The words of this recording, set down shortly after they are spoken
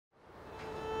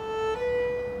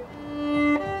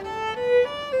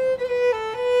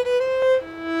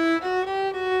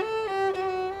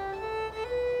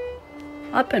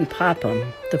Up in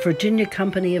Popham, the Virginia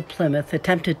Company of Plymouth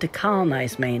attempted to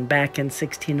colonize Maine back in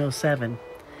 1607.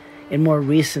 In more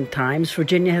recent times,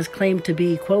 Virginia has claimed to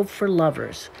be, quote, for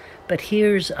lovers. But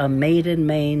here's a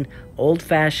made-in-Maine,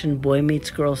 old-fashioned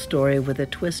boy-meets-girl story with a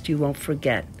twist you won't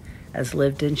forget, as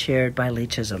lived and shared by Lee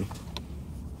Chisholm.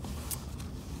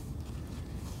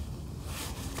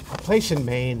 A place in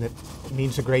Maine that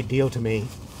means a great deal to me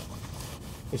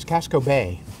is Casco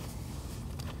Bay,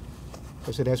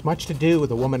 because it has much to do with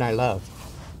the woman I love.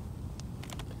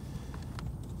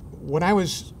 When I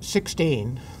was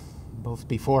 16, both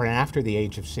before and after the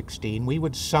age of 16, we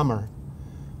would summer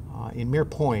in Mere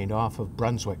Point off of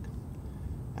Brunswick,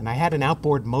 and I had an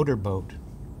outboard motorboat.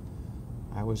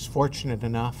 I was fortunate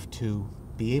enough to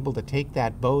be able to take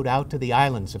that boat out to the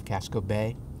islands of Casco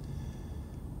Bay.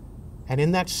 And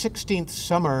in that 16th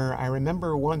summer, I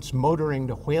remember once motoring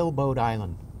to Whaleboat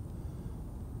Island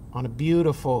on a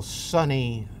beautiful,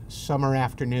 sunny summer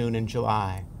afternoon in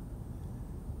July.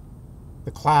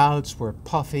 The clouds were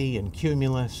puffy and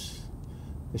cumulus.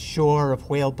 The shore of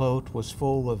Whaleboat was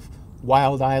full of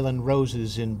wild island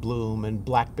roses in bloom and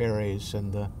blackberries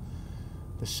and the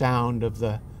sound of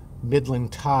the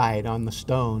midland tide on the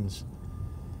stones.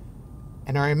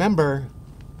 And I remember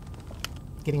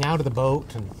getting out of the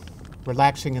boat and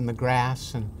relaxing in the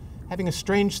grass and having a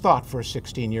strange thought for a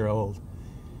 16-year-old.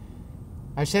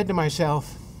 I said to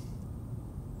myself,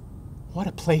 what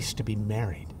a place to be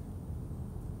married.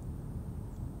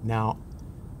 Now,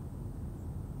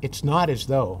 it's not as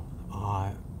though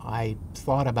I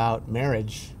thought about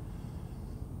marriage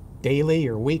daily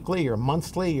or weekly or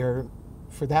monthly or,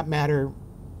 for that matter,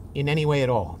 in any way at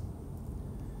all.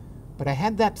 But I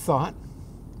had that thought,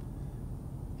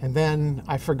 and then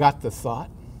I forgot the thought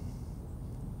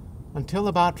until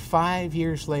about 5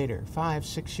 years later,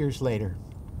 6 years later,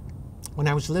 when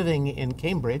I was living in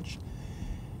Cambridge.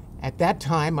 At that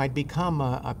time, I'd become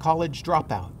a college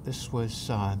dropout. This was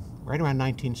right around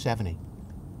 1970.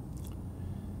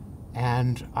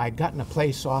 And I'd gotten a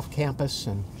place off campus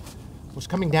and was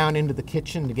coming down into the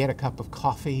kitchen to get a cup of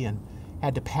coffee and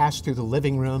had to pass through the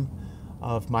living room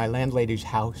of my landlady's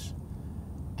house.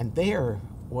 And there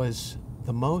was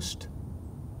the most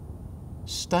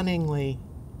stunningly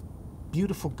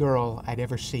beautiful girl I'd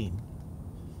ever seen.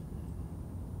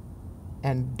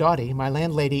 And Dottie, my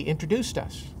landlady, introduced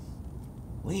us.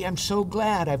 Lee, I'm so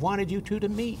glad. I've wanted you two to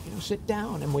meet. Sit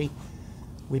down. And we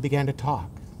began to talk.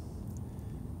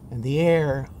 And the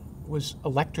air was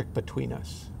electric between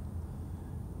us.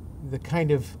 The kind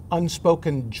of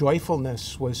unspoken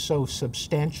joyfulness was so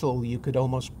substantial you could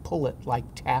almost pull it like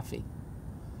taffy.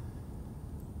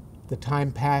 The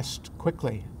time passed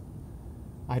quickly.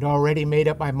 I'd already made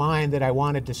up my mind that I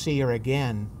wanted to see her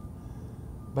again,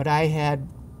 but I had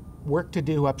work to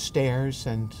do upstairs,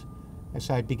 and as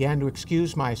I began to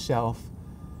excuse myself,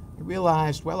 I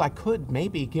realized, well, I could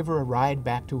maybe give her a ride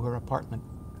back to her apartment.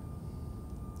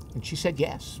 And she said,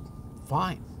 yes,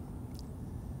 fine.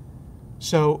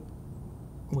 So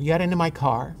we got into my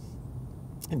car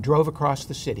and drove across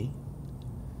the city.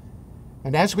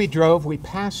 And as we drove, we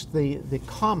passed the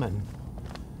Common,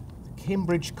 the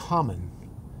Cambridge Common,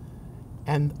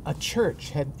 and a church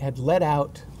had let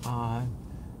out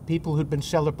people who'd been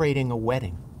celebrating a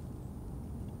wedding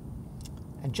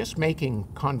and just making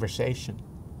conversation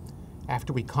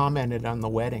after we commented on the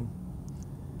wedding.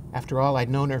 After all, I'd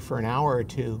known her for an hour or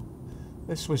two.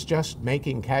 This was just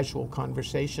making casual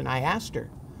conversation. I asked her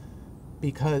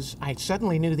because I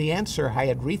suddenly knew the answer. I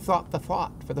had rethought the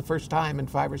thought for the first time in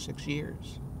 5 or 6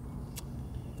 years.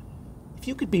 If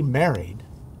you could be married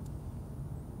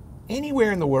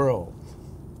anywhere in the world,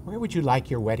 where would you like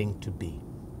your wedding to be?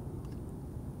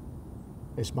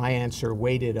 As my answer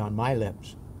waited on my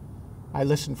lips, I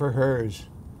listened for hers,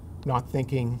 not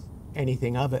thinking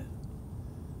anything of it.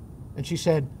 And she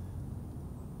said,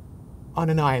 on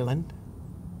an island.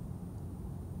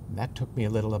 And that took me a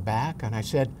little aback, and I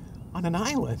said, on an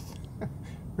island?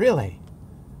 Really?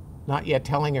 Not yet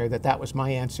telling her that that was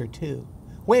my answer too.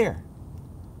 Where?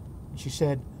 And she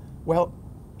said, well,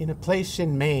 in a place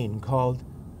in Maine called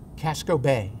Casco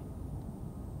Bay.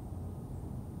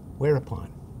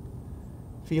 Whereupon,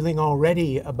 feeling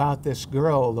already about this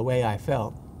girl the way I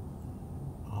felt,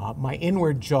 my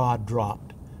inward jaw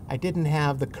dropped. I didn't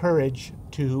have the courage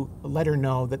to let her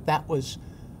know that that was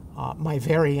my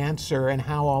very answer and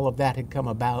how all of that had come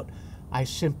about. I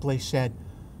simply said,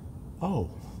 oh,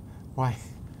 why,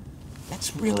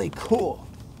 that's really cool.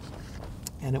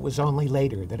 And it was only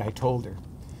later that I told her.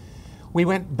 We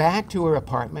went back to her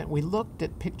apartment. We looked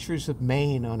at pictures of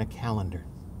Maine on a calendar.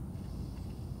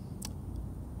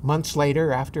 Months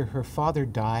later, after her father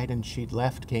died and she'd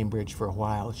left Cambridge for a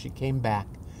while, she came back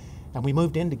and we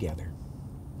moved in together.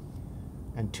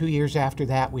 And 2 years after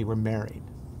that, we were married.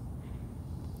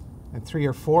 And 3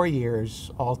 or 4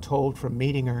 years, all told, from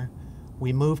meeting her,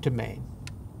 we moved to Maine.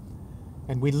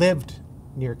 And we lived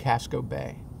near Casco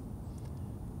Bay.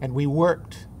 And we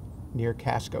worked near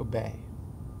Casco Bay.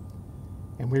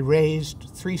 And we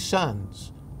raised 3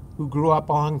 sons who grew up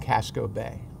on Casco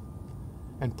Bay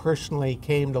and personally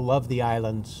came to love the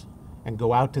islands and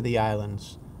go out to the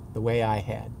islands the way I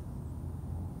had.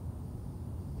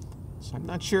 So I'm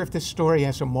not sure if this story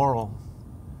has a moral,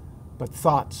 but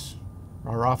thoughts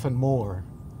are often more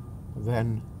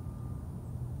than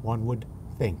one would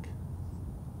think.